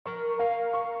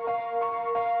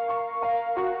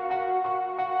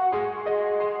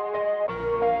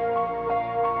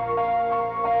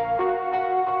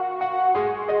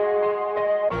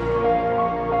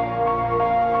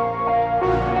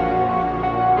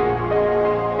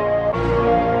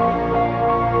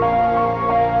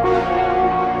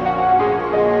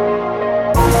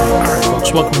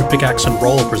Sports. Welcome to Pickaxe and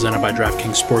Roll, presented by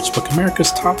DraftKings Sportsbook,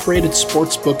 America's top-rated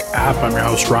sportsbook app. I'm your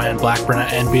host, Ryan Blackburn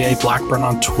at NBA Blackburn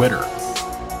on Twitter.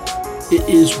 It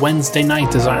is Wednesday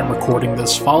night as I am recording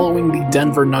this, following the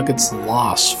Denver Nuggets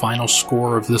loss. Final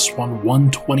score of this one,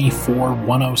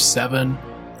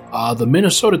 124-107. The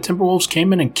Minnesota Timberwolves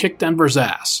came in and kicked Denver's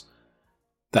ass.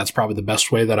 That's probably the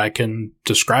best way that I can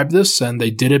describe this, and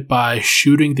they did it by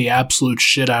shooting the absolute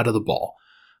shit out of the ball.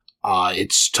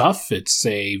 It's tough. It's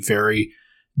a very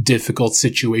difficult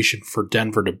situation for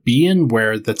Denver to be in,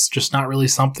 where that's just not really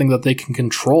something that they can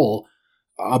control.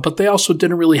 But they also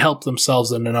didn't really help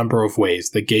themselves in a number of ways.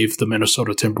 They gave the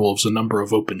Minnesota Timberwolves a number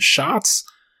of open shots,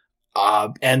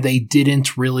 and they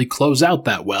didn't really close out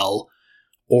that well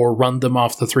or run them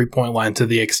off the three-point line to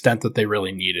the extent that they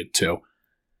really needed to.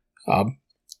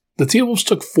 The T-Wolves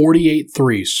took 48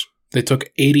 threes. They took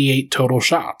 88 total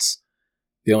shots.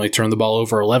 They only turned the ball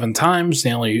over 11 times.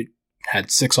 They only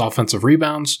had 6 offensive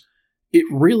rebounds. It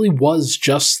really was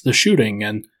just the shooting,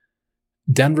 and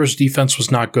Denver's defense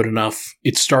was not good enough.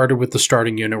 It started with the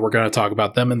starting unit. We're going to talk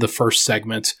about them in the first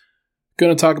segment.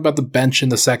 Going to talk about the bench in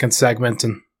the second segment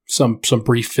and some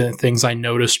brief things I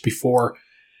noticed before.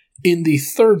 In the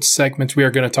third segment, we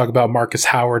are going to talk about Markus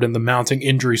Howard and the mounting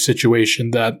injury situation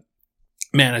that,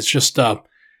 man, it's just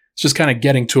kind of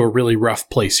getting to a really rough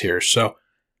place here. So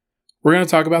we're going to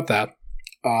talk about that.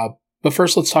 But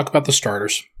first, let's talk about the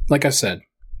starters. Like I said,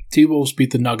 T-Wolves beat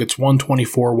the Nuggets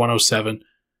 124-107.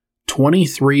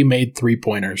 23 made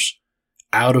three-pointers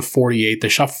out of 48. They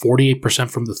shot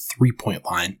 48% from the three-point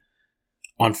line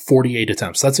on 48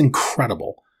 attempts. That's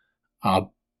incredible.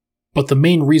 But the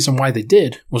main reason why they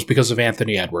did was because of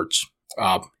Anthony Edwards.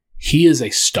 He is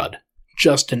a stud.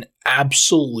 Just an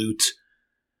absolute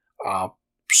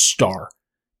star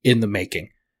in the making.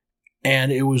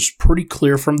 And it was pretty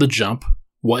clear from the jump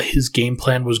what his game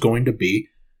plan was going to be.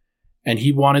 And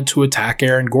he wanted to attack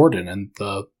Aaron Gordon. And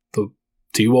the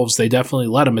T-Wolves, they definitely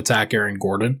let him attack Aaron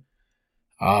Gordon.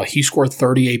 He scored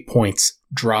 38 points,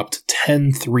 dropped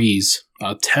 10 threes,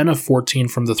 10 of 14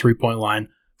 from the three-point line,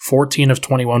 14 of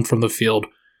 21 from the field.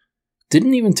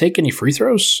 Didn't even take any free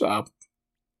throws.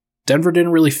 Denver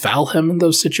didn't really foul him in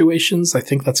those situations. I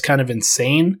think that's kind of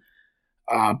insane.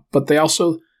 But they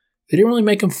didn't really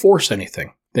make him force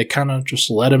anything. They kind of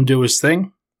just let him do his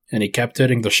thing, and he kept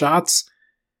hitting the shots.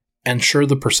 And sure,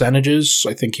 the percentages,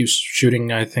 I think he was shooting,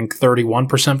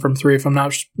 31% from three, if I'm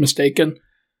not mistaken.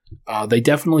 They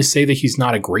definitely say that he's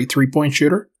not a great three-point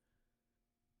shooter.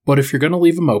 But if you're going to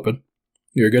leave him open,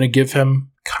 you're going to give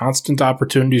him constant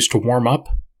opportunities to warm up.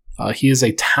 He is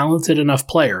a talented enough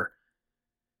player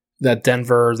that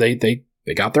Denver, they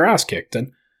got their ass kicked.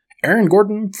 And Aaron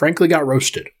Gordon, frankly, got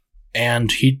roasted.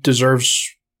 And he deserves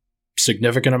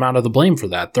significant amount of the blame for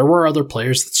that. There were other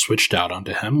players that switched out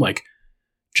onto him, like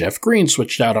Jeff Green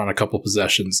switched out on a couple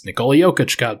possessions. Nikola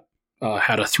Jokić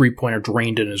had a three-pointer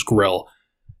drained in his grill.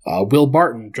 Will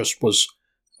Barton just was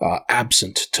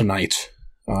absent tonight.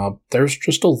 There's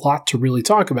just a lot to really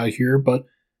talk about here, but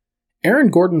Aaron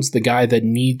Gordon's the guy that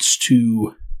needs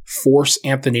to force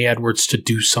Anthony Edwards to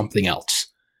do something else.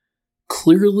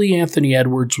 Clearly, Anthony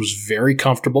Edwards was very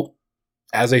comfortable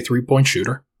as a three-point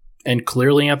shooter, and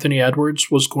clearly Anthony Edwards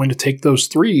was going to take those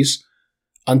threes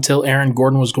until Aaron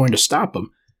Gordon was going to stop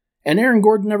him, and Aaron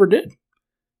Gordon never did.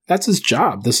 That's his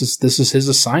job. This is his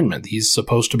assignment. He's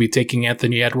supposed to be taking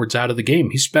Anthony Edwards out of the game.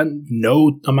 He spent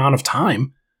no amount of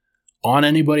time on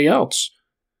anybody else.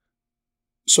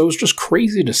 So it's just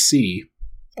crazy to see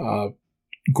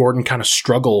Gordon kind of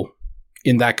struggle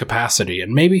in that capacity,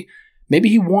 and maybe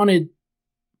he wanted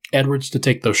Edwards to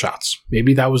take those shots.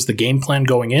 Maybe that was the game plan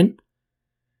going in,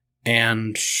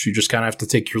 and you just kind of have to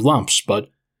take your lumps, but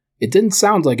it didn't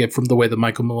sound like it from the way that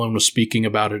Michael Malone was speaking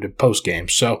about it in postgame.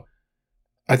 So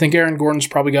I think Aaron Gordon's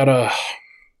probably got to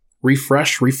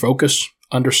refocus,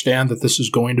 understand that this is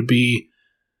going to be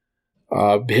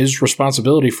his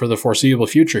responsibility for the foreseeable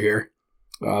future here.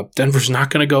 Denver's not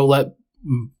going to go let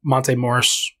Monte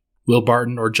Morris, Will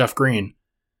Barton, or Jeff Green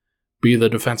be the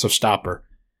defensive stopper.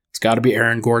 It's got to be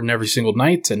Aaron Gordon every single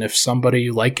night, and if somebody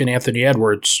like an Anthony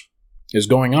Edwards is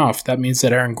going off, that means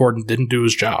that Aaron Gordon didn't do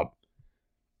his job.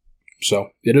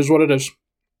 So, it is what it is.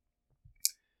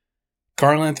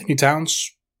 Karl-Anthony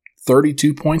Towns,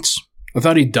 32 points. I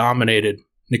thought he dominated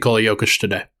Nikola Jokić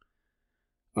today.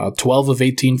 12 of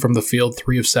 18 from the field,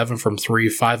 3 of 7 from 3,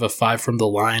 5 of 5 from the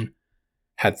line.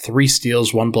 Had 3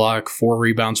 steals, 1 block, 4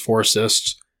 rebounds, 4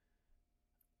 assists.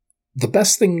 The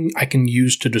best thing I can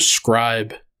use to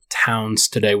describe Towns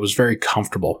today was very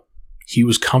comfortable. He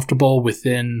was comfortable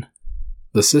within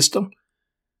the system,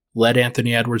 let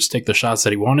Anthony Edwards take the shots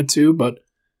that he wanted to, but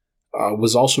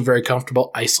was also very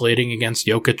comfortable isolating against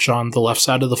Jokić on the left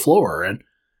side of the floor and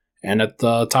at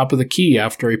the top of the key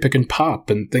after a pick and pop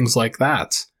and things like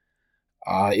that.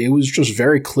 It was just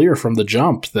very clear from the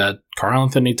jump that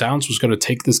Karl-Anthony Towns was going to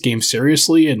take this game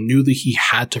seriously and knew that he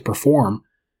had to perform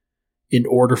in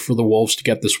order for the Wolves to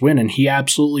get this win, and he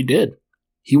absolutely did.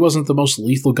 He wasn't the most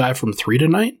lethal guy from three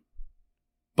tonight,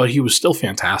 but he was still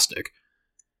fantastic.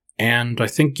 And I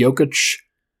think Jokić,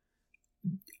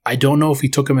 I don't know if he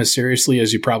took him as seriously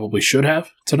as he probably should have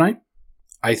tonight.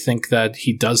 I think that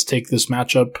he does take this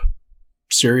matchup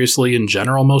seriously in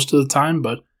general most of the time,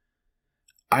 but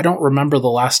I don't remember the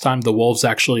last time the Wolves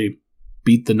actually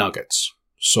beat the Nuggets.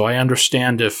 So I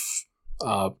understand if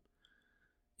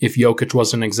Jokić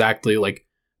wasn't exactly like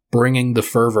bringing the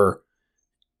fervor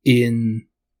in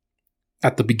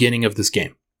at the beginning of this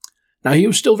game. Now, he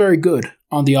was still very good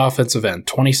on the offensive end.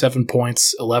 27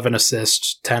 points, 11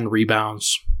 assists, 10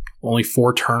 rebounds, only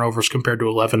 4 turnovers compared to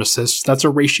 11 assists. That's a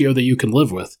ratio that you can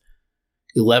live with.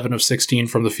 11 of 16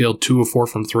 from the field, 2 of 4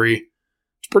 from 3.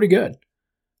 It's pretty good.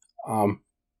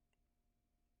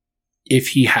 If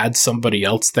he had somebody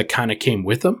else that kind of came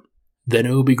with him, then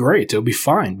it would be great. It would be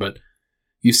fine. But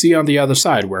you see on the other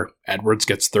side where Edwards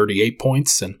gets 38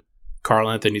 points and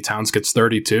Karl-Anthony Towns gets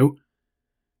 32.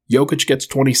 Jokić gets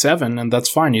 27, and that's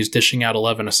fine. He's dishing out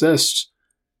 11 assists.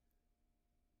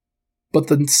 But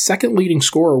the second leading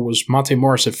scorer was Monte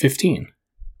Morris at 15.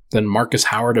 Then Markus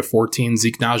Howard at 14,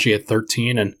 Zeke Naji at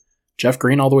 13, and Jeff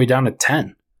Green all the way down at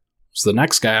 10. Was the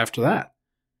next guy after that.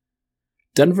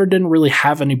 Denver didn't really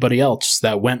have anybody else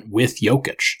that went with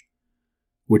Jokić,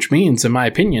 which means, in my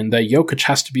opinion, that Jokić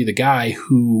has to be the guy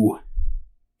who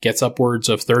gets upwards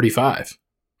of 35,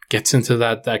 gets into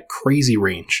that crazy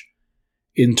range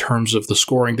in terms of the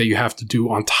scoring that you have to do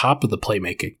on top of the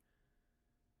playmaking.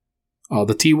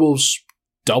 The T-Wolves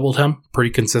doubled him pretty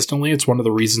consistently. It's one of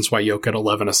the reasons why Jokić had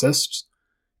 11 assists.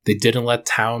 They didn't let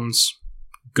Towns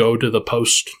go to the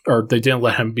post, or they didn't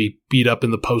let him be beat up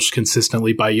in the post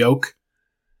consistently by Jokić,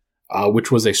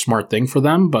 which was a smart thing for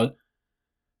them, but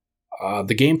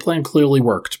the game plan clearly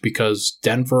worked because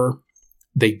Denver,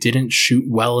 they didn't shoot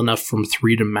well enough from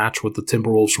 3 to match what the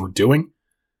Timberwolves were doing.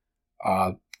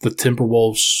 The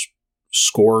Timberwolves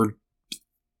scored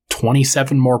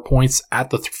 27 more points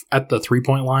at the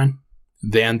 3-point line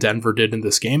than Denver did in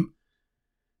this game,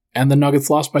 and the Nuggets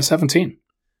lost by 17.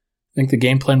 I think the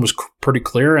game plan was pretty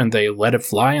clear, and they let it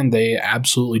fly, and they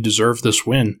absolutely deserved this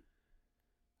win.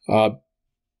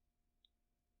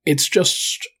 It's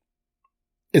just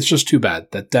too bad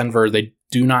that Denver, they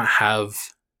do not have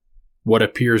what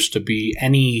appears to be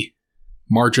any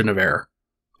margin of error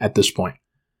at this point.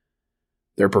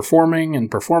 They're performing, and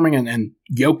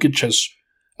Jokić has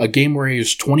a game where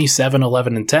he's 27,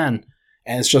 11, and 10,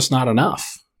 and it's just not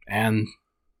enough. And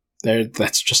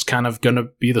that's just kind of going to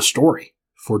be the story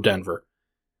for Denver.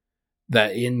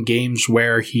 That in games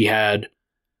where he had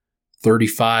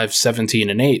 35, 17,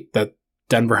 and 8, that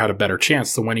Denver had a better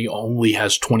chance than when he only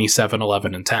has 27,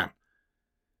 11, and 10.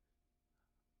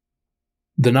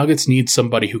 The Nuggets need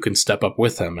somebody who can step up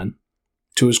with him, and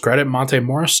to his credit, Monte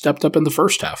Morris stepped up in the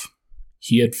first half.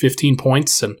 He had 15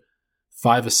 points and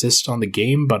 5 assists on the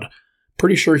game, but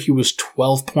pretty sure he was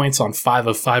 12 points on 5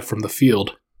 of 5 from the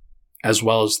field, as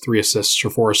well as 3 assists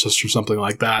or 4 assists or something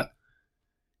like that,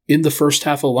 in the first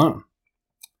half alone.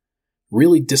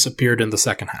 Really disappeared in the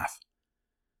second half.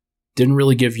 Didn't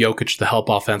really give Jokić the help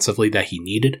offensively that he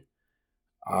needed,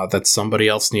 that somebody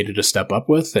else needed to step up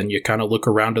with, and you kind of look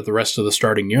around at the rest of the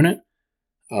starting unit.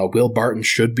 Will Barton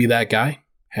should be that guy.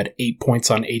 Had 8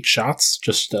 points on 8 shots,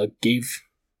 just gave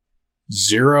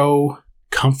zero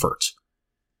comfort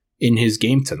in his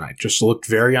game tonight. Just looked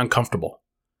very uncomfortable.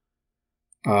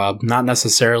 Not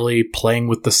necessarily playing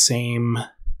with the same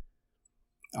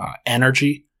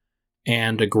energy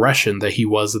and aggression that he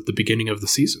was at the beginning of the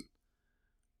season.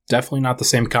 Definitely not the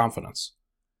same confidence.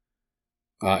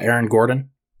 Aaron Gordon.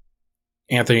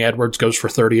 Anthony Edwards goes for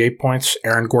 38 points.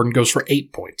 Aaron Gordon goes for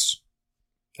 8 points.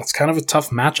 That's kind of a tough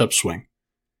matchup swing.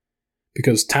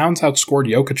 Because Towns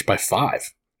outscored Jokić by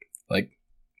 5. Like,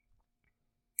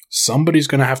 somebody's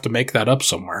going to have to make that up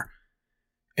somewhere.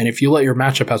 And if you let your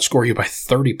matchup outscore you by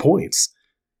 30 points,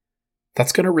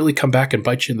 that's going to really come back and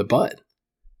bite you in the butt.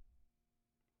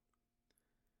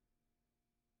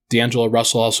 D'Angelo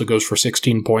Russell also goes for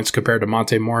 16 points compared to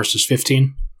Monte Morris's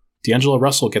 15. D'Angelo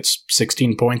Russell gets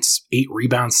 16 points, 8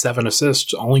 rebounds, 7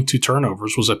 assists, only 2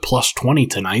 turnovers, was at plus 20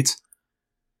 tonight.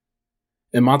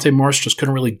 And Monte Morris just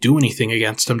couldn't really do anything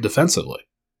against him defensively.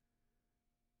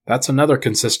 That's another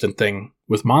consistent thing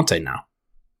with Monte now,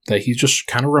 that he just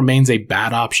kind of remains a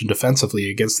bad option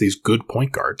defensively against these good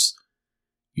point guards.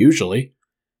 Usually,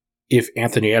 if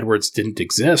Anthony Edwards didn't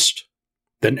exist,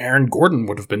 then Aaron Gordon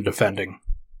would have been defending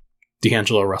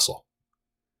D'Angelo Russell.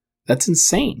 That's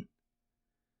insane.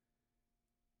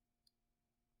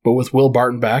 But with Will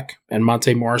Barton back and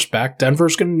Monte Morris back,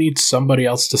 Denver's going to need somebody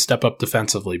else to step up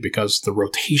defensively because the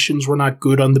rotations were not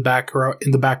good on the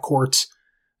backcourts.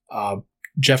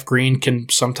 Jeff Green can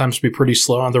sometimes be pretty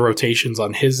slow on the rotations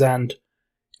on his end.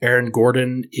 Aaron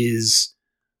Gordon is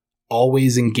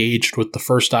always engaged with the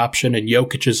first option, and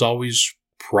Jokić is always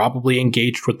probably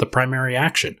engaged with the primary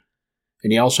action.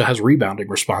 And he also has rebounding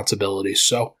responsibilities.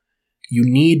 So you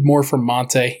need more from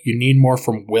Monte. You need more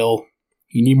from Will.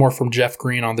 You need more from Jeff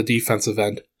Green on the defensive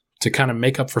end to kind of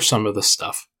make up for some of this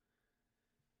stuff.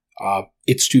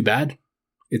 It's too bad.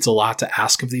 It's a lot to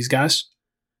ask of these guys,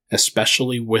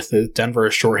 especially with Denver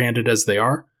as shorthanded as they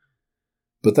are.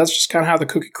 But that's just kind of how the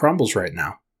cookie crumbles right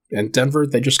now. And Denver,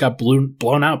 they just got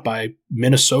blown out by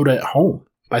Minnesota at home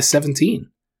by 17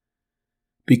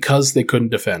 because they couldn't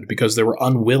defend, because they were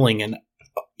unwilling and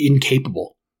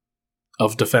incapable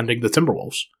of defending the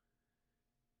Timberwolves.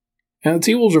 And the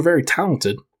T-Wolves are very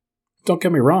talented, don't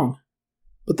get me wrong,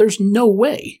 but there's no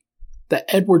way that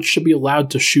Edwards should be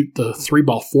allowed to shoot the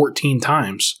 3-ball 14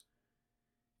 times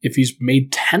if he's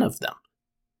made 10 of them.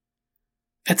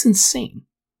 That's insane.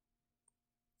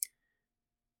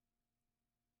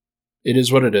 It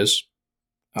is what it is.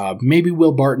 Maybe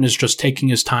Will Barton is just taking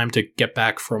his time to get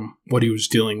back from what he was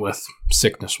dealing with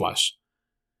sickness-wise.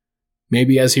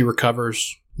 Maybe as he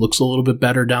recovers, looks a little bit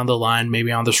better down the line,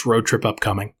 maybe on this road trip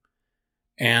upcoming.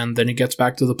 And then he gets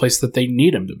back to the place that they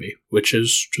need him to be, which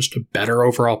is just a better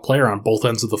overall player on both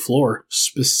ends of the floor,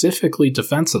 specifically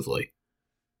defensively.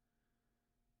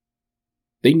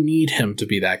 They need him to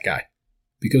be that guy,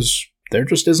 because there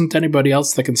just isn't anybody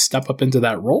else that can step up into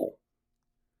that role.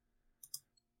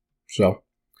 So,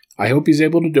 I hope he's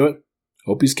able to do it.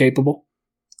 Hope he's capable.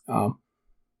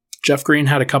 Jeff Green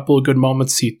had a couple of good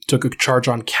moments. He took a charge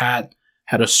on Cat,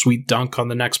 had a sweet dunk on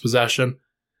the next possession.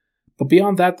 But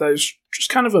beyond that, there's just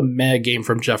kind of a meh game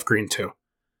from Jeff Green, too.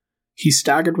 He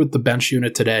staggered with the bench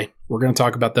unit today. We're going to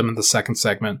talk about them in the second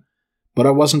segment. But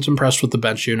I wasn't impressed with the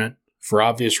bench unit, for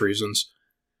obvious reasons,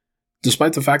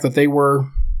 despite the fact that they were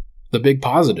the big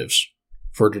positives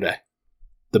for today.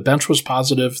 The bench was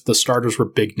positive, the starters were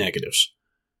big negatives.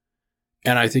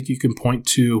 And I think you can point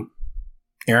to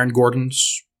Aaron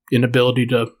Gordon's inability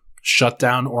to shut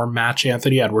down or match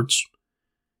Anthony Edwards.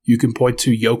 You can point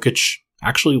to Jokić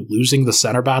actually losing the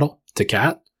center battle to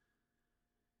Cat.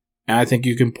 And I think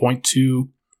you can point to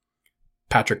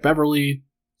Patrick Beverley,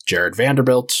 Jared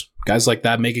Vanderbilt, guys like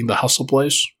that making the hustle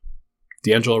plays.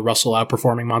 D'Angelo Russell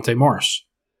outperforming Monte Morris.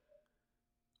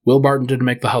 Will Barton didn't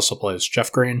make the hustle plays.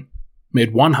 Jeff Green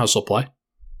made one hustle play. It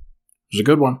was a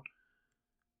good one.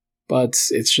 But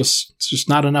it's just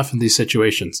not enough in these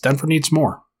situations. Denver needs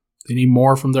more. They need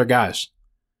more from their guys.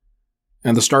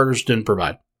 And the starters didn't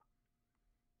provide.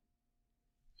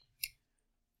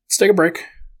 Let's take a break.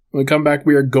 When we come back,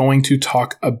 we are going to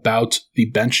talk about the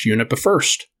bench unit. But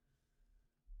first,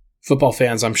 football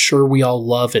fans, I'm sure we all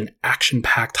love an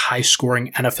action-packed,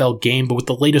 high-scoring NFL game, but with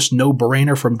the latest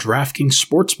no-brainer from DraftKings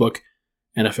Sportsbook,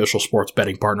 an official sports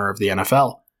betting partner of the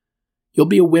NFL, you'll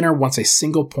be a winner once a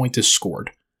single point is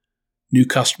scored. New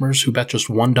customers who bet just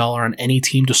 $1 on any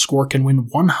team to score can win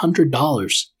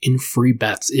 $100 in free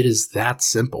bets. It is that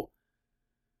simple.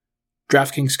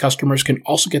 DraftKings customers can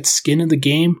also get skin in the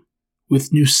game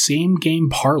with new same-game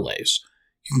parlays.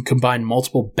 You can combine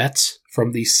multiple bets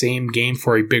from the same game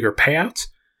for a bigger payout.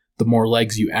 The more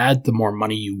legs you add, the more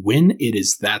money you win. It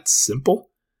is that simple.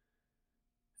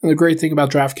 And the great thing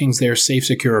about DraftKings, they are safe,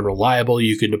 secure, and reliable.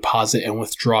 You can deposit and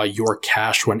withdraw your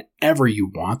cash whenever you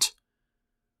want.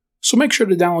 So make sure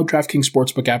to download DraftKings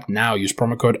Sportsbook app now. Use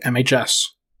promo code MHS.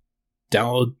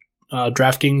 Download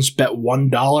DraftKings, bet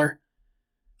 $1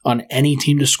 on any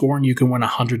team to score, and you can win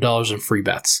 $100 in free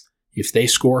bets. If they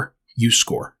score, you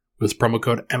score. With promo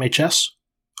code MHS,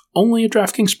 only at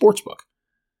DraftKings Sportsbook.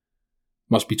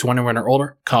 Must be 21 or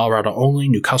older, Colorado only,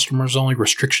 new customers only,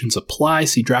 restrictions apply.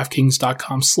 See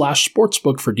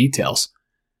DraftKings.com/sportsbook for details.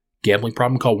 Gambling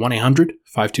problem, call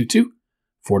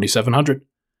 1-800-522-4700.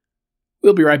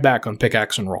 We'll be right back on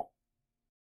Pickaxe and Roll.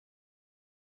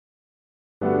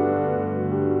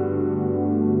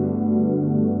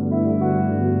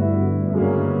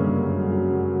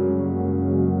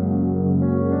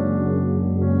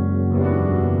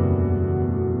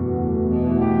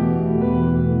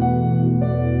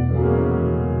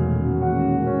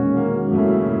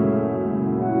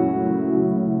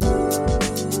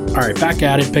 All right, back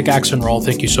at it. Pickaxe and Roll.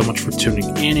 Thank you so much for tuning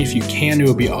in. If you can, it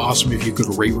would be awesome if you could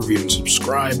rate, review, and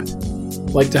subscribe.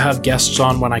 Like to have guests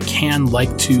on when I can,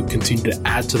 like to continue to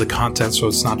add to the content so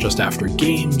it's not just after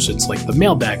games. It's like the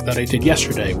mailbag that I did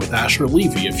yesterday with Asher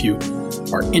Levy. If you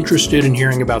are interested in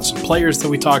hearing about some players that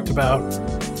we talked about,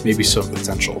 maybe some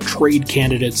potential trade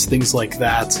candidates, things like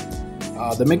that,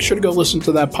 then make sure to go listen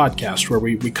to that podcast where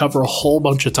we cover a whole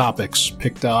bunch of topics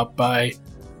picked up by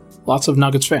lots of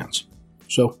Nuggets fans.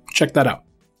 So check that out.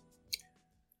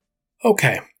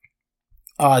 Okay.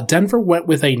 Denver went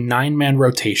with a 9-man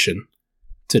rotation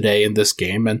today in this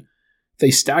game, and they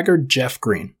staggered Jeff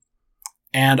Green.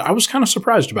 And I was kind of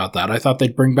surprised about that. I thought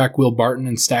they'd bring back Will Barton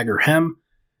and stagger him.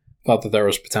 Thought that there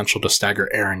was potential to stagger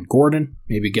Aaron Gordon,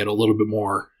 maybe get a little bit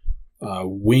more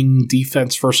wing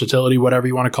defense versatility, whatever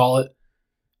you want to call it.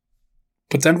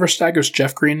 But Denver staggers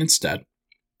Jeff Green instead.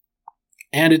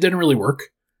 And it didn't really work.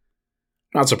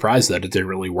 Not surprised that it didn't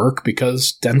really work,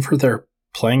 because Denver, they're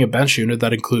playing a bench unit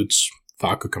that includes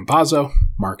Facu Campazzo,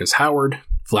 Markus Howard,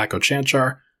 Vlatko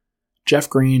Cancar, Jeff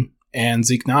Green, and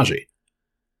Zeke Naji.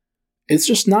 It's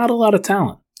just not a lot of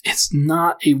talent. It's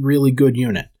not a really good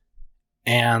unit.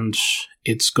 And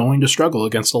it's going to struggle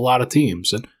against a lot of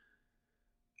teams. And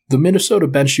the Minnesota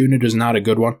bench unit is not a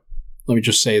good one. Let me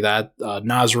just say that.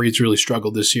 Naz Reid's really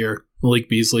struggled this year. Malik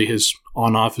Beasley, his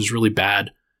on-off is really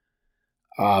bad.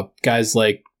 Guys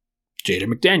like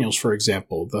Jaden McDaniels, for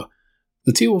example.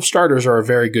 The T-Wolves starters are a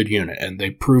very good unit, and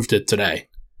they proved it today.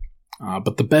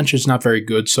 But the bench is not very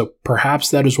good, so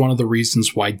perhaps that is one of the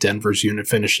reasons why Denver's unit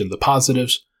finished in the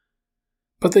positives.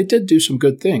 But they did do some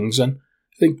good things, and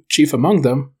I think chief among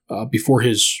them, before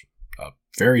his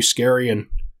very scary and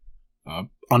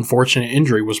unfortunate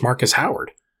injury, was Markus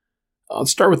Howard.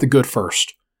 Let's start with the good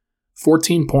first.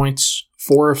 14 points,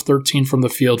 4 of 13 from the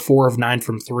field, 4 of 9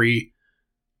 from 3.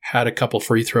 Had a couple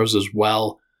free throws as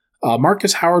well.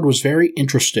 Markus Howard was very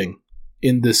interesting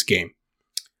in this game.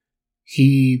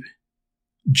 He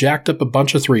jacked up a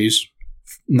bunch of threes,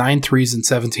 9 threes in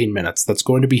 17 minutes. That's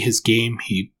going to be his game.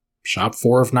 He shot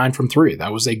 4 of 9 from 3.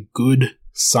 That was a good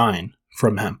sign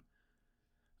from him.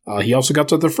 He also got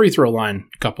to the free throw line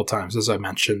a couple times, as I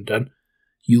mentioned, and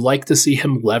you like to see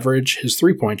him leverage his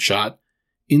three-point shot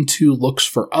into looks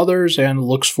for others and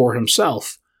looks for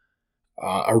himself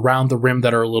around the rim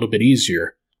that are a little bit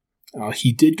easier.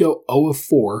 He did go 0 of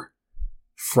 4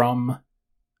 from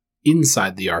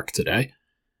inside the arc today,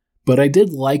 but I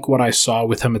did like what I saw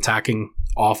with him attacking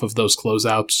off of those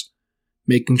closeouts,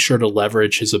 making sure to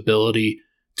leverage his ability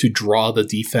to draw the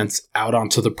defense out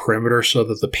onto the perimeter so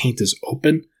that the paint is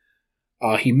open.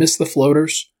 He missed the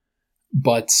floaters,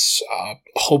 but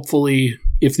hopefully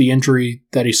if the injury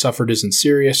that he suffered isn't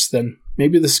serious, then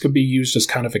maybe this could be used as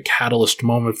kind of a catalyst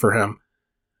moment for him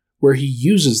where he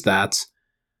uses that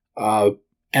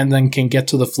and then can get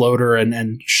to the floater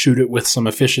and shoot it with some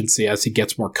efficiency as he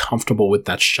gets more comfortable with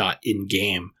that shot in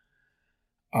game.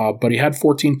 But he had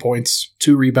 14 points,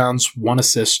 2 rebounds, 1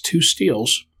 assist, 2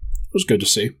 steals. It was good to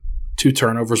see. 2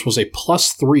 turnovers, was a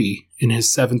 +3 in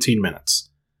his 17 minutes.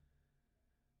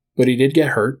 But he did get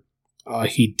hurt.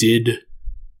 He did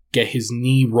get his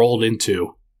knee rolled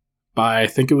into by, I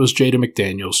think it was Jaden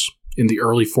McDaniels, in the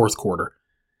early fourth quarter.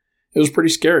 It was pretty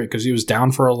scary because he was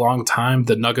down for a long time.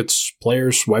 The Nuggets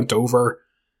players went over,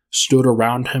 stood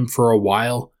around him for a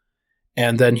while,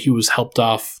 and then he was helped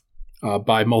off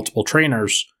by multiple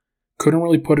trainers. Couldn't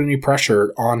really put any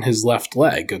pressure on his left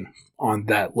leg and on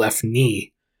that left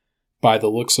knee by the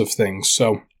looks of things.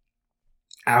 So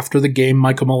after the game,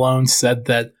 Michael Malone said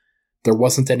that there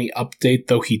wasn't any update,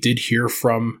 though he did hear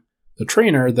from the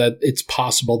trainer that it's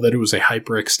possible that it was a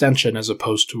hyperextension as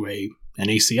opposed to an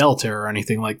ACL tear or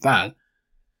anything like that.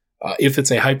 If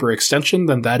it's a hyperextension,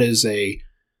 then that is a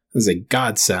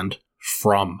godsend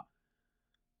from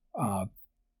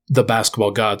the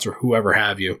basketball gods or whoever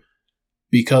have you,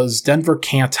 because Denver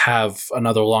can't have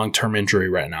another long-term injury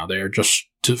right now. They are just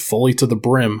fully to the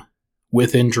brim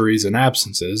with injuries and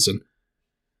absences, and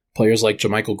players like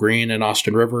JaMychal Green and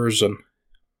Austin Rivers, and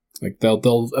like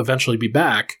they'll eventually be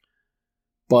back.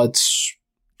 But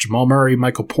Jamal Murray,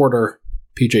 Michael Porter,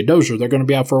 PJ Dozier, they're going to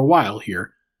be out for a while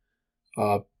here.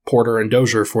 Porter and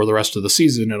Dozier for the rest of the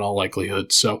season in all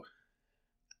likelihood. So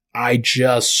I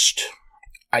just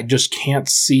can't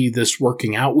see this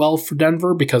working out well for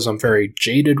Denver because I'm very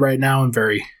jaded right now and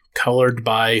very colored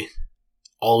by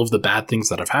all of the bad things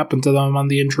that have happened to them on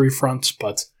the injury front.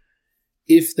 But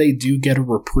if they do get a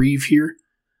reprieve here,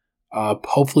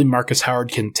 hopefully Markus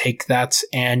Howard can take that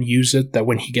and use it that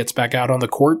when he gets back out on the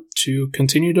court to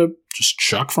continue to just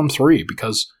chuck from 3,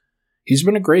 because he's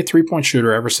been a great 3-point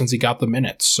shooter ever since he got the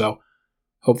minutes. So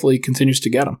hopefully he continues to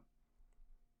get them.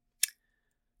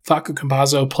 Facu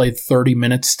Campazzo played 30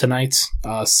 minutes tonight,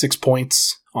 6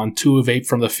 points, on 2 of 8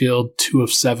 from the field, 2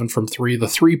 of 7 from 3. The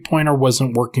three-pointer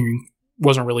wasn't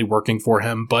really working for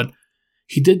him, but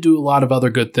he did do a lot of other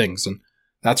good things, and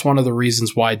that's one of the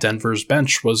reasons why Denver's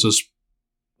bench was as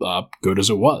good as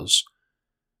it was.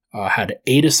 Had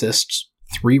 8 assists,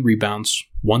 3 rebounds,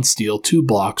 1 steal, 2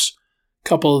 blocks. A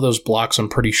couple of those blocks, I'm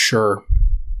pretty sure,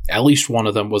 at least one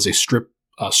of them was a strip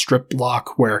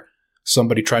block where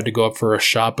somebody tried to go up for a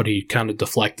shot, but he kind of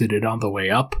deflected it on the way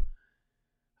up.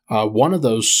 One of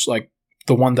those, like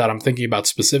the one that I'm thinking about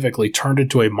specifically, turned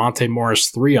into a Monte Morris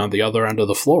 3 on the other end of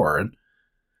the floor, and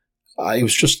it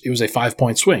was a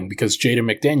 5-point swing because Jaden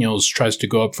McDaniels tries to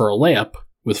go up for a layup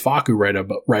with Facu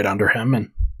right under him,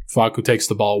 and Facu takes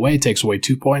the ball away, takes away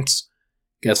 2 points,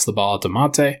 gets the ball out to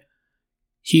Monte.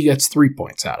 He gets 3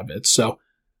 points out of it. So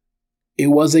it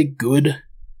was a good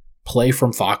play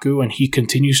from Facu, and he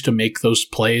continues to make those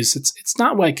plays. It's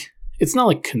not like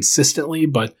consistently,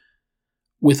 but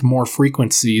with more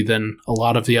frequency than a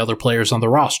lot of the other players on the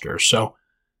roster. So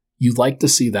you like to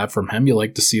see that from him. You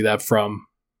like to see that from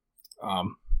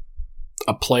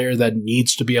a player that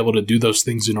needs to be able to do those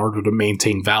things in order to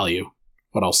maintain value,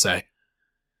 what I'll say.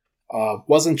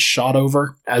 Wasn't shot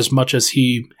over as much as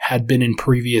he had been in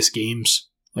previous games.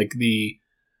 Like the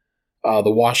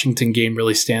Washington game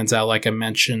really stands out, like I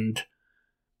mentioned.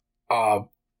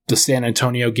 The San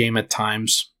Antonio game at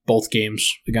times, both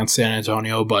games against San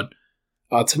Antonio, but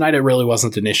tonight it really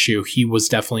wasn't an issue. He was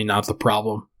definitely not the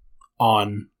problem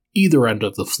on either end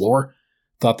of the floor.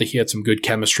 Thought that he had some good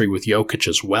chemistry with Jokić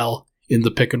as well in the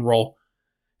pick and roll.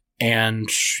 And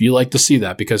you like to see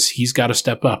that because he's got to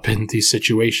step up in these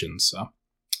situations. So.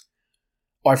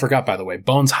 Oh, I forgot, by the way,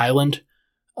 Bones Hyland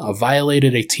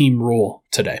violated a team rule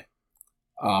today.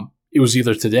 It was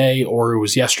either today or it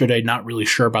was yesterday, not really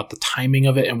sure about the timing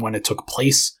of it and when it took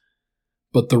place.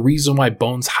 But the reason why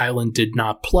Bones Hyland did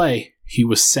not play, he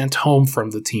was sent home from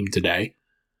the team today,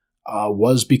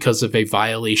 was because of a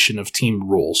violation of team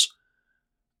rules.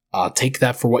 Take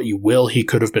that for what you will. He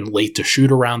could have been late to shoot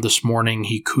around this morning.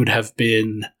 He could have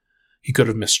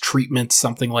missed treatment,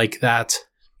 something like that.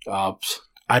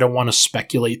 I don't want to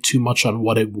speculate too much on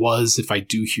what it was. If I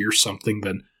do hear something,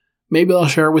 then maybe I'll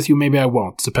share it with you, maybe I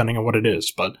won't, depending on what it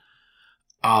is. But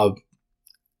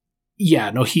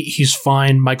he's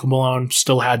fine. Michael Malone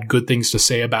still had good things to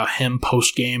say about him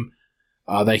post-game,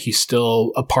 that he's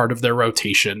still a part of their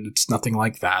rotation. It's nothing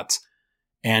like that.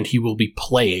 And he will be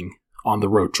playing on the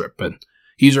road trip, and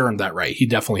he's earned that right. He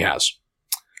definitely has.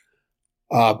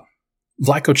 Vlatko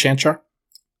Cancar,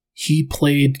 he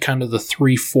played kind of the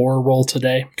 3-4 role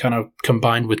today, kind of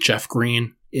combined with Jeff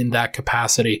Green in that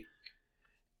capacity,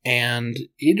 and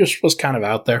he just was kind of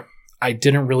out there. I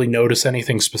didn't really notice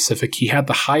anything specific. He had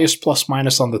the highest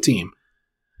plus-minus on the team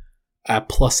at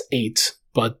 +8,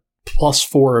 but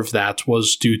 +4 of that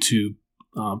was due to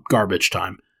garbage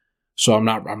time. So I'm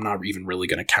not even really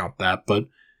going to count that, but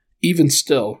even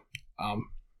still,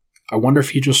 I wonder if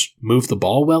he just moved the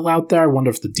ball well out there. I wonder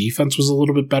if the defense was a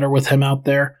little bit better with him out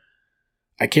there.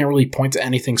 I can't really point to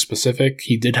anything specific.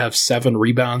 He did have 7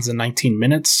 rebounds in 19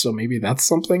 minutes, so maybe that's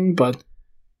something, but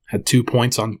had 2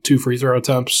 points on 2 free throw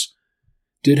attempts.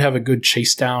 Did have a good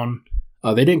chase down.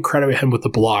 They didn't credit him with the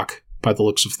block by the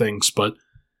looks of things, but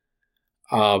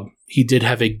he did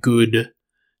have a good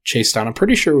chase down. I'm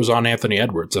pretty sure it was on Anthony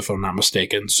Edwards, if I'm not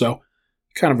mistaken, so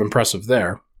kind of impressive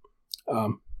there.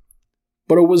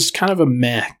 But it was kind of a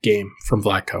meh game from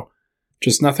Vlatko.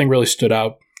 Just nothing really stood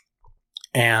out.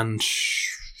 And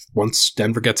once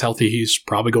Denver gets healthy, he's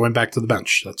probably going back to the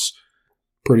bench. That's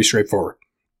pretty straightforward.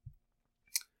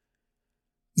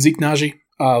 Zeke Naji,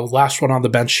 last one on the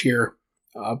bench here.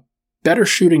 Better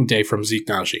shooting day from Zeke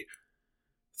Naji.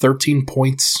 13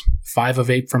 points, 5 of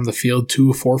 8 from the field, 2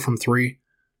 of 4 from 3.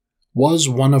 Was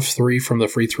 1 of 3 from the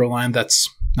free throw line. That's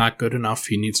not good enough.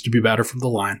 He needs to be better from the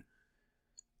line.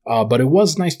 But it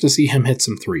was nice to see him hit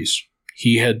some threes.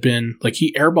 He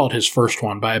airballed his first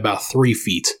one by about 3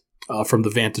 feet from the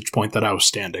vantage point that I was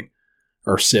sitting.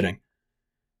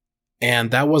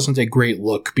 And that wasn't a great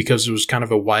look because it was kind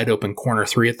of a wide open corner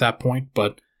 3 at that point,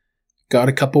 but got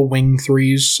a couple wing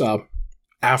threes.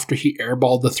 After he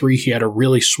airballed the 3, he had a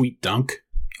really sweet dunk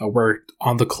where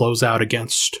on the closeout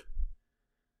against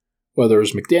whether it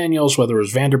was McDaniels, whether it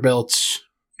was Vanderbilt,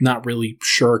 not really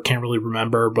sure, can't really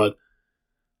remember, but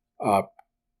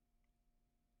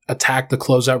attacked the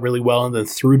closeout really well and then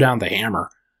threw down the hammer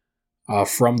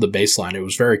from the baseline. It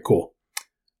was very cool.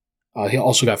 He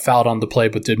also got fouled on the play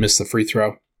but did miss the free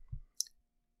throw.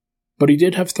 But he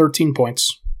did have 13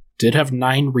 points, did have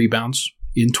 9 rebounds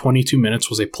in 22 minutes,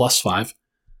 was a +5.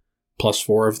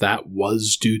 +4 of that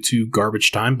was due to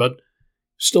garbage time, but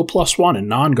still +1 in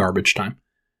non-garbage time.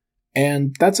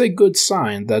 And that's a good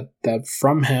sign that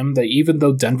from him, that even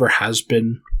though Denver has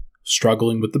been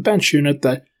struggling with the bench unit,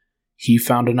 that he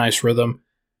found a nice rhythm,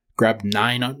 grabbed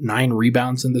nine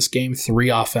rebounds in this game, 3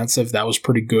 offensive. That was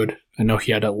pretty good. I know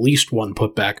he had at least 1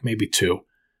 putback, maybe 2.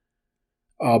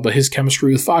 But his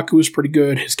chemistry with Facu was pretty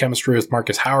good. His chemistry with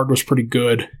Markus Howard was pretty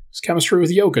good. His chemistry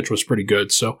with Jokić was pretty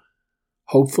good. So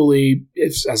hopefully,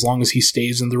 as long as he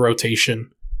stays in the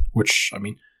rotation, which, I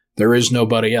mean, there is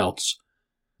nobody else.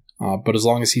 But as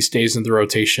long as he stays in the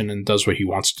rotation and does what he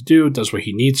wants to do, does what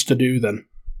he needs to do, then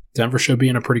Denver should be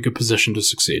in a pretty good position to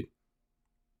succeed.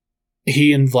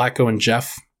 He and Vlatko and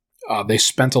Jeff, they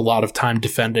spent a lot of time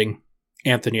defending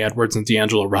Anthony Edwards and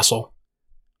D'Angelo Russell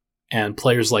and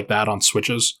players like that on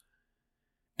switches.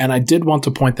 And I did want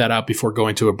to point that out before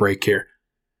going to a break here,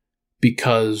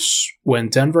 because when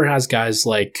Denver has guys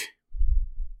like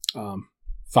Facu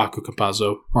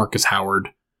Campazzo, Markus Howard,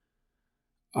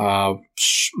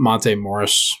 Monte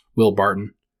Morris, Will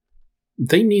Barton,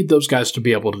 they need those guys to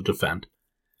be able to defend.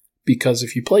 Because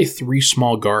if you play 3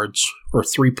 small guards or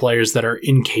 3 players that are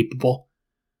incapable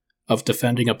of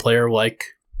defending a player like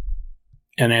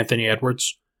an Anthony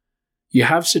Edwards, you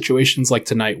have situations like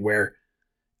tonight where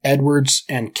Edwards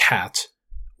and Cat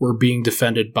were being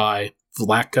defended by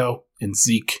Vlatko and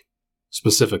Zeke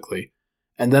specifically.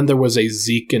 And then there was a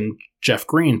Zeke and Jeff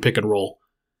Green pick and roll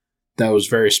that was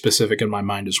very specific in my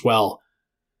mind as well,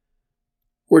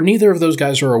 where neither of those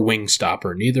guys are a wing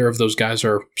stopper. Neither of those guys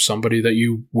are somebody that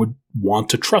you would want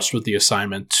to trust with the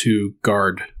assignment to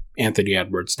guard Anthony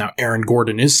Edwards. Now, Aaron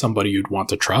Gordon is somebody you'd want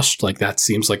to trust. Like, that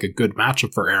seems like a good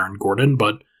matchup for Aaron Gordon,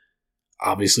 but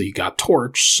obviously he got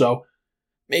torched, so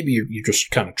maybe you're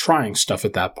just kind of trying stuff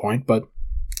at that point. But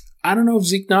I don't know if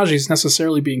Zeke Naji is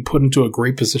necessarily being put into a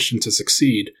great position to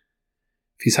succeed.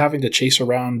 If he's having to chase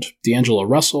around D'Angelo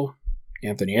Russell,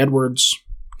 Anthony Edwards,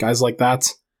 guys like that.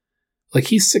 Like,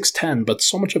 he's 6'10", but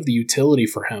so much of the utility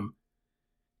for him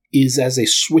is as a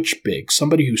switch big,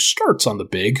 somebody who starts on the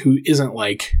big, who isn't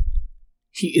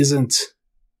he isn't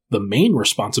the main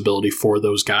responsibility for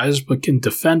those guys, but can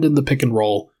defend in the pick and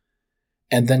roll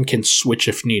and then can switch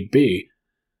if need be.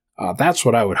 That's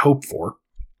what I would hope for,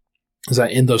 is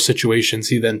that in those situations,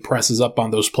 he then presses up on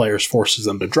those players, forces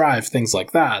them to drive, things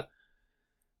like that.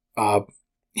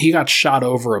 He got shot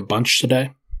over a bunch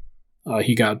today.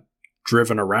 He got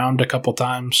driven around a couple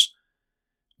times.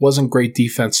 Wasn't great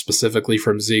defense specifically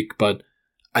from Zeke, but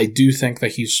I do think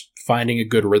that he's finding a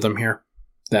good rhythm here.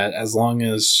 That as long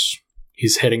as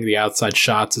he's hitting the outside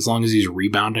shots, as long as he's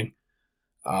rebounding,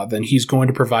 then he's going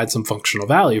to provide some functional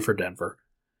value for Denver.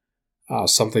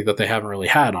 Something that they haven't really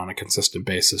had on a consistent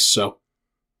basis. So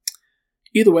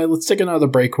either way, let's take another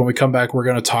break. When we come back, we're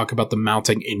going to talk about the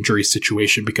mounting injury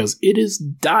situation, because it is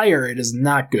dire. It is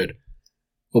not good.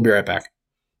 We'll be right back.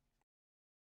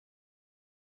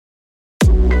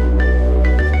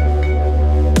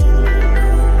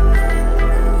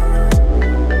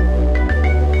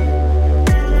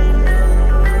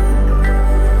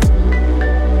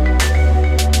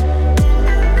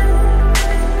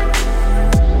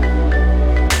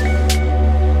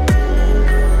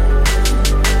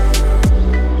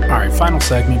 Final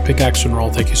segment, Pickaxe and Roll.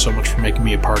 Thank you so much for making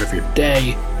me a part of your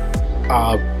day.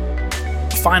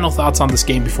 Final thoughts on this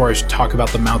game before I talk about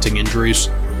the mounting injuries.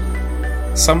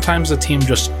 Sometimes a team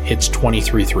just hits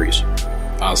 23 threes.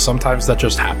 Sometimes that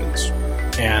just happens.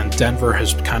 And Denver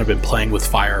has kind of been playing with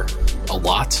fire a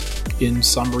lot in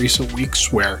some recent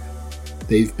weeks, where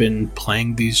they've been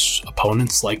playing these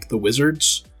opponents like the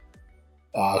Wizards,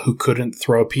 who couldn't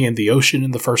throw a pea in the ocean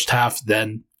in the first half,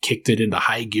 then kicked it into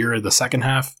high gear in the second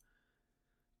half.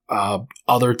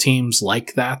 Other teams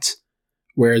like that,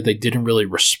 where they didn't really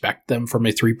respect them from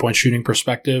a three-point shooting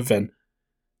perspective and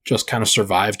just kind of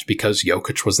survived because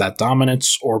Jokić was that dominant,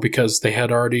 or because they had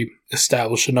already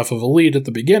established enough of a lead at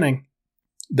the beginning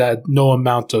that no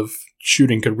amount of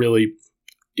shooting could really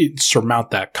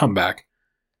surmount that comeback.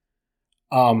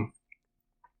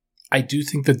 I do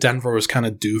think that Denver was kind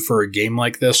of due for a game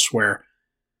like this, where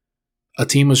a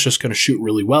team was just going to shoot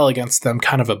really well against them,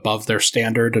 kind of above their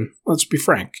standard. And let's be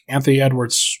frank, Anthony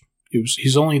Edwards,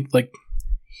 he's only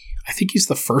I think he's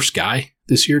the first guy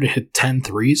this year to hit 10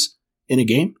 threes in a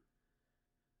game.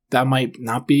 That might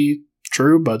not be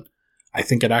true, but I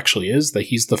think it actually is, that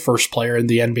he's the first player in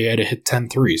the NBA to hit 10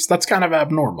 threes. That's kind of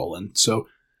abnormal. And so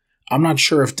I'm not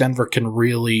sure if Denver can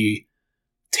really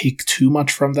take too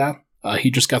much from that.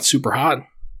 He just got super hot.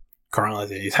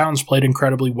 Karl-Anthony Towns played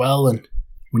incredibly well, and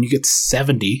when you get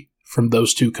 70 from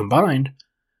those two combined,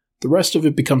 the rest of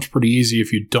it becomes pretty easy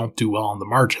if you don't do well on the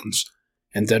margins.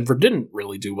 And Denver didn't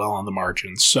really do well on the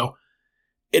margins. So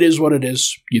it is what it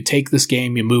is. You take this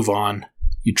game, you move on.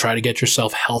 You try to get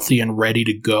yourself healthy and ready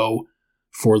to go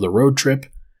for the road trip.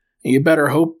 And you better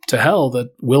hope to hell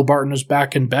that Will Barton is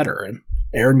back and better, and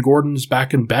Aaron Gordon is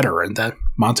back and better, and that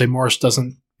Monte Morris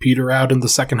doesn't peter out in the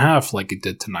second half like it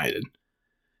did tonight.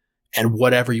 And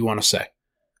whatever you want to say.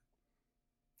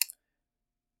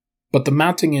 But the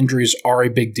mounting injuries are a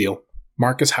big deal.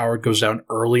 Markus Howard goes down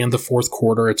early in the fourth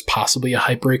quarter. It's possibly a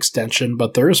hyperextension,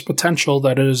 but there is potential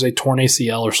that it is a torn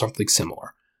ACL or something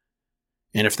similar.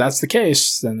 And if that's the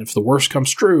case, then if the worst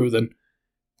comes true, then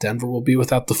Denver will be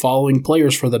without the following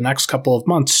players for the next couple of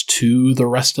months to the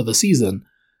rest of the season.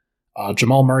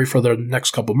 Jamal Murray for the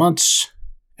next couple months,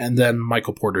 and then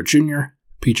Michael Porter Jr.,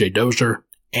 PJ Dozier,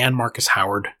 and Markus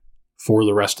Howard for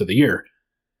the rest of the year.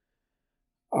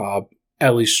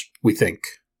 At least we think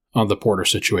on the Porter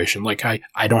situation. Like,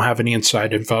 I don't have any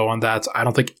inside info on that. I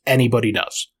don't think anybody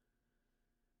does.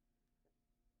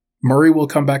 Murray will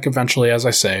come back eventually, as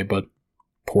I say, but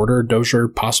Porter, Dozier,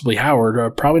 possibly Howard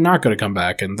are probably not going to come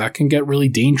back, and that can get really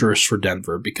dangerous for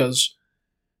Denver because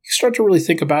you start to really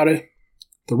think about it,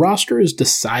 the roster is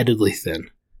decidedly thin.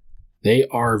 They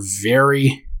are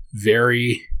very,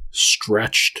 very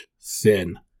stretched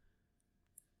thin.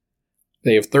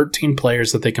 They have 13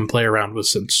 players that they can play around with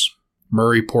since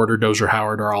Murray, Porter, Dozier,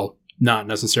 Howard are all not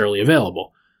necessarily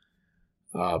available.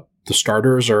 The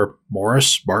starters are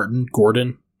Morris, Barton,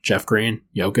 Gordon, Jeff Green,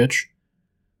 Jokić.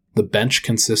 The bench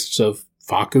consists of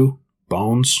Facu,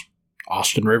 Bones,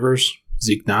 Austin Rivers,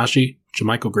 Zeke Naji,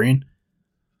 JaMychal Green.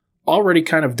 Already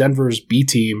kind of Denver's B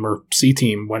team or C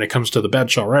team when it comes to the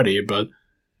bench already, but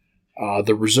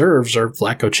the reserves are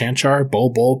Vlatko Cancar,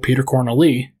 Bol, Peter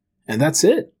Corneli, and that's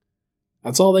it.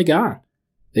 That's all they got.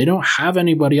 They don't have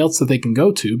anybody else that they can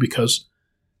go to because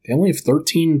they only have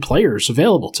 13 players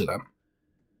available to them.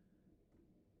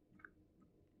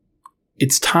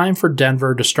 It's time for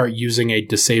Denver to start using a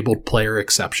disabled player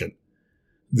exception.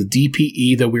 The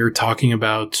DPE that we were talking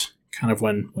about kind of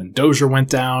when Dozier went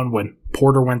down, when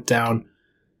Porter went down,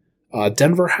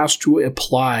 Denver has to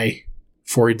apply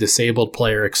for a disabled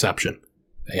player exception.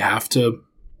 They have to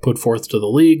put forth to the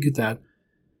league that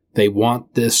they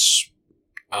want this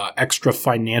extra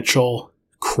financial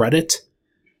credit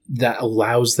that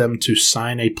allows them to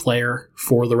sign a player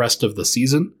for the rest of the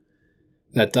season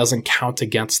that doesn't count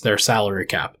against their salary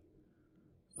cap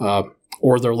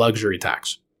or their luxury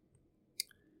tax.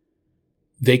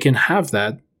 They can have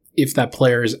that if that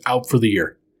player is out for the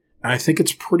year. And I think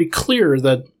it's pretty clear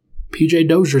that PJ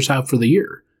Dozier's out for the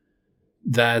year.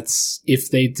 That's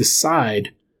if they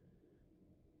decide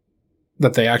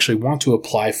that they actually want to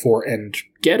apply for and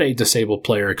get a disabled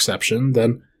player exception,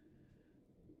 then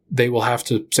they will have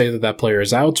to say that that player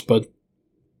is out, but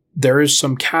there is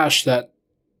some cash that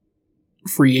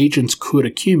free agents could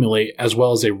accumulate as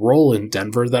well as a role in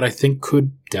Denver that I think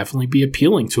could definitely be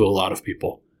appealing to a lot of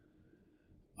people.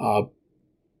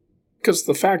 Because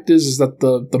the fact is that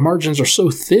the margins are so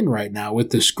thin right now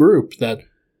with this group that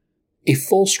a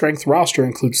full-strength roster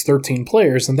includes 13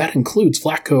 players, and that includes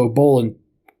Vlatko, Bol, and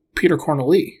Peter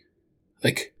Corneli.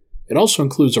 Like, it also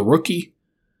includes a rookie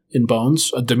in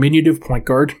Bones, a diminutive point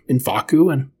guard in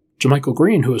Facu, and JaMychal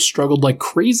Green, who has struggled like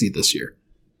crazy this year.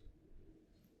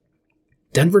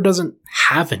 Denver doesn't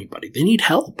have anybody. They need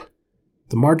help.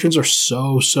 The margins are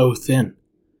so thin.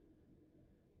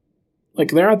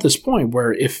 Like, they're at this point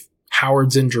where if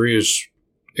Howard's injury is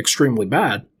extremely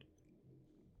bad,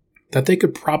 that they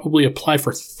could probably apply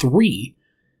for 3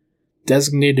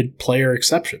 designated player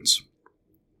exceptions.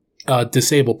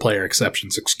 Disabled player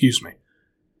exceptions, excuse me.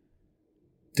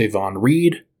 Davon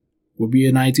Reed would be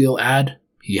an ideal add.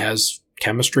 He has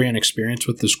chemistry and experience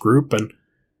with this group, and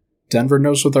Denver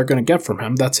knows what they're going to get from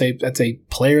him. That's a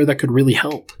player that could really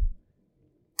help.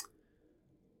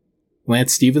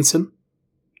 Lance Stevenson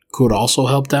could also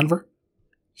help Denver.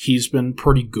 He's been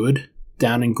pretty good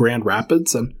down in Grand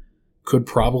Rapids and could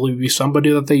probably be somebody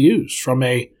that they use from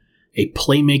a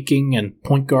playmaking and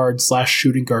point guard /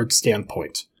 shooting guard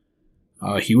standpoint.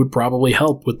 He would probably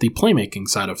help with the playmaking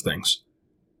side of things.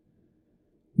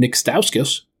 Nick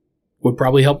Stauskas would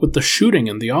probably help with the shooting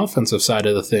and the offensive side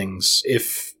of the things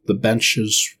if the bench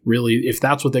is really, if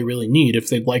that's what they really need. If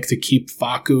they'd like to keep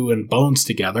Facu and Bones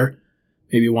together,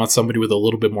 maybe want somebody with a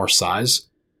little bit more size.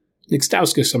 Nick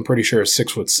Stauskas, I'm pretty sure, is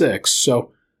 6'6",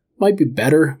 so might be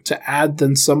better to add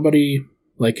than somebody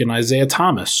like an Isaiah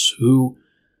Thomas, who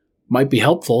might be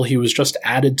helpful. He was just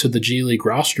added to the G League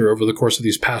roster over the course of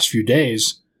these past few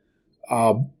days.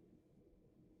 And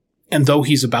though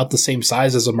he's about the same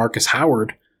size as a Markus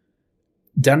Howard,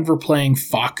 Denver playing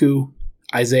Facu,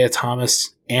 Isaiah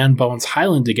Thomas, and Bones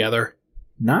Highland together,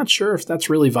 not sure if that's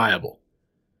really viable.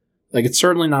 Like, it's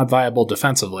certainly not viable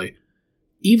defensively.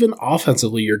 even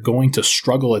offensively, you're going to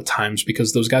struggle at times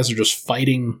because those guys are just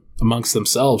fighting amongst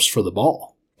themselves for the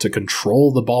ball, to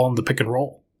control the ball in the pick and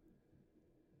roll.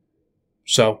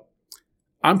 So,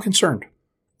 I'm concerned.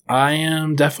 I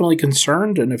am definitely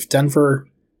concerned, and if Denver,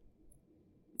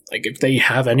 if they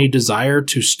have any desire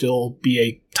to still be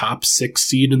a top 6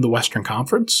 seed in the Western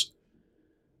Conference,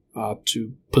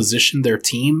 to position their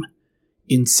team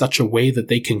in such a way that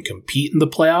they can compete in the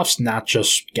playoffs, not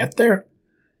just get there,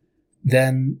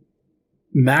 then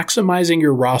maximizing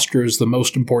your roster is the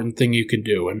most important thing you can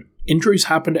do. And injuries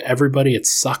happen to everybody. It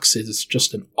sucks. It's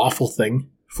just an awful thing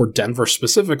for Denver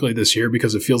specifically this year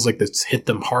because it feels like it's hit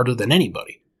them harder than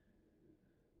anybody.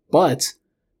 But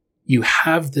you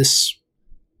have this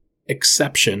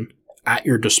exception at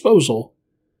your disposal.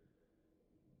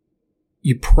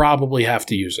 You probably have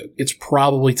to use it. It's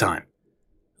probably time.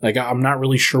 I'm not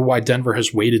really sure why Denver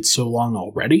has waited so long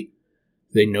already.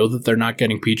 They know that they're not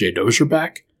getting PJ Dozier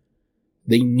back.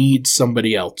 They need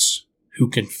somebody else who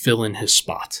can fill in his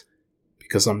spot.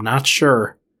 Because I'm not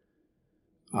sure.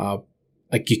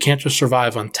 You can't just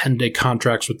survive on 10-day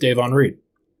contracts with Davon Reed.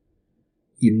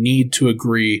 You need to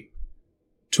agree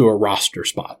to a roster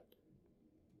spot.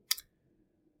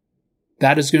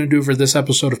 That is going to do it for this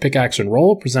episode of Pickaxe and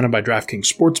Roll, presented by DraftKings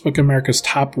Sportsbook, America's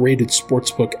top-rated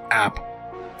sportsbook app.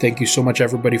 Thank you so much,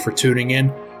 everybody, for tuning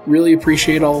in. Really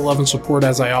appreciate all the love and support,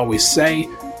 as I always say.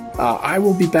 I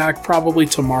will be back probably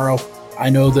tomorrow. I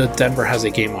know that Denver has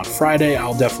a game on Friday.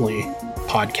 I'll definitely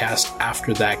podcast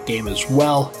after that game as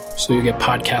well. So you'll get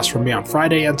podcasts from me on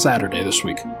Friday and Saturday this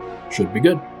week. Should be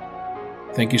good.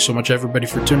 Thank you so much, everybody,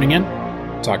 for tuning in.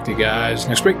 Talk to you guys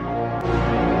next week.